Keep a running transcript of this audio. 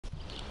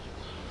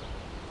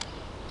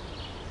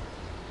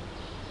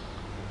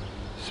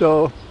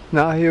So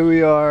now here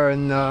we are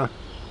in the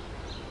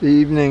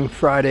evening,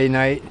 Friday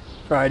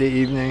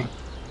evening.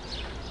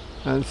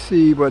 And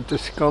see what the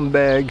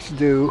scumbags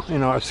do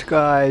in our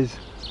skies.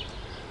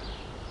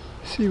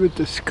 See what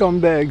the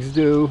scumbags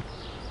do.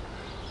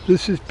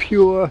 This is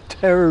pure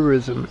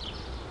terrorism.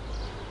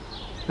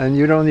 And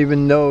you don't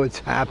even know it's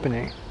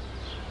happening.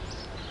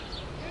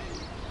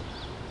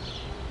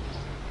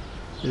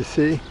 You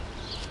see?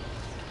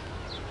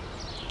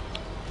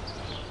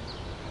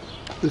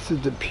 This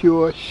is the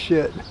pure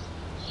shit.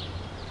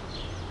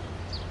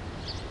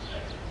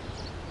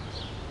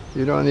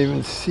 You don't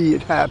even see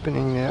it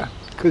happening there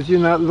because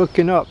you're not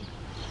looking up.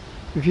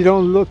 If you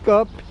don't look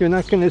up, you're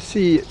not going to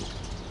see it.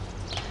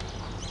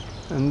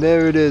 And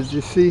there it is,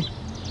 you see?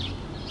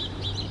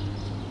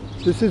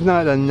 This is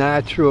not a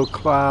natural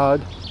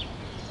cloud.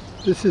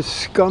 This is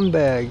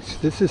scumbags.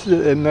 This is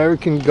the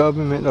American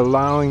government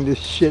allowing this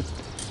shit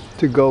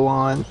to go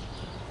on.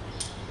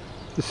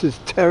 This is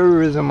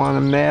terrorism on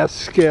a mass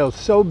scale,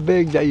 so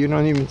big that you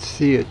don't even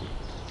see it.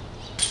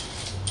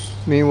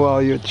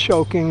 Meanwhile, you're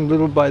choking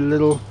little by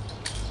little.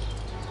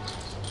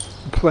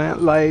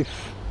 Plant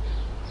life.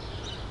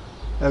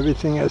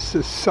 Everything has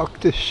to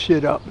suck this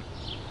shit up.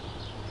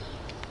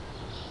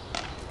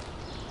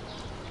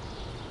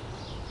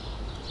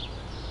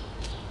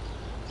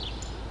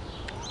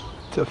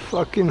 It's a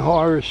fucking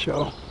horror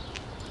show.